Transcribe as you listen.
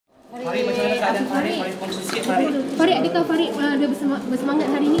Farid, macam mana keadaan Farid? Farid, kongsi sikit Farid. Farid, adakah Farid ada bersemangat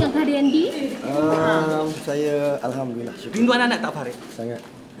hari ini yang kehadiran di? Saya Alhamdulillah. Rindu anak-anak tak Farid? Sangat.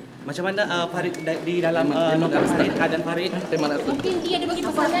 Macam mana Farid di dalam novel Farid, keadaan Farid? Mungkin dia ada bagi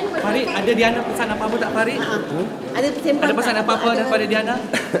pesanan. Farid, ada Diana pesan apa-apa tak Farid? Ada pesan apa-apa daripada Diana?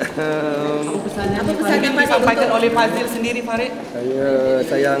 Apa pesan yang disampaikan oleh Fazil sendiri Farid? Saya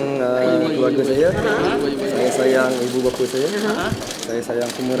sayang keluarga saya. Saya sayang ibu bapa saya. Saya sayang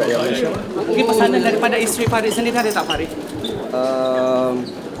semua rakyat Malaysia. Mungkin pesanan daripada isteri Farid sendiri ada tak Farid?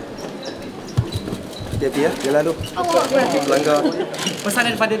 Hati-hati ya, jalan tu. Pelanggar.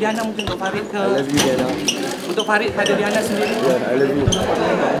 Pesanan daripada Diana mungkin untuk Farid ke? I love you Diana. Untuk Farid pada Diana sendiri? Yeah, I love you.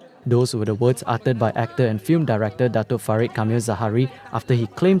 Those were the words uttered by actor and film director Datuk Farid Kamil after he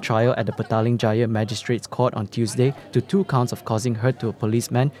claimed trial at the Petaling Jaya Magistrates Court on Tuesday to 2 counts of causing hurt to a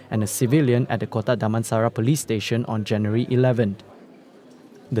policeman and a civilian at the Kota Damansara police station on January 11th.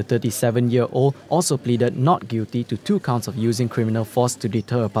 The 37-year-old also pleaded not guilty to 2 counts of using criminal force to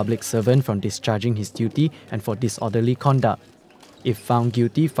deter a public servant from discharging his duty and for disorderly conduct. If found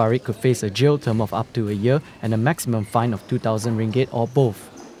guilty, Farid could face a jail term of up to a year and a maximum fine of 2,000 ringgit or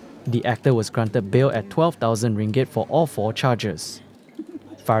both. The actor was granted bail at 12,000 ringgit for all 4 charges.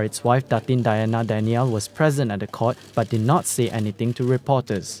 Farid's wife Datin Diana Daniel was present at the court but did not say anything to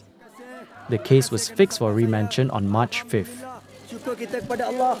reporters. The case was fixed for remention on March 5th. Syukur kita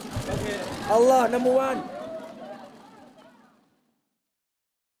kepada Allah. Allah number 1.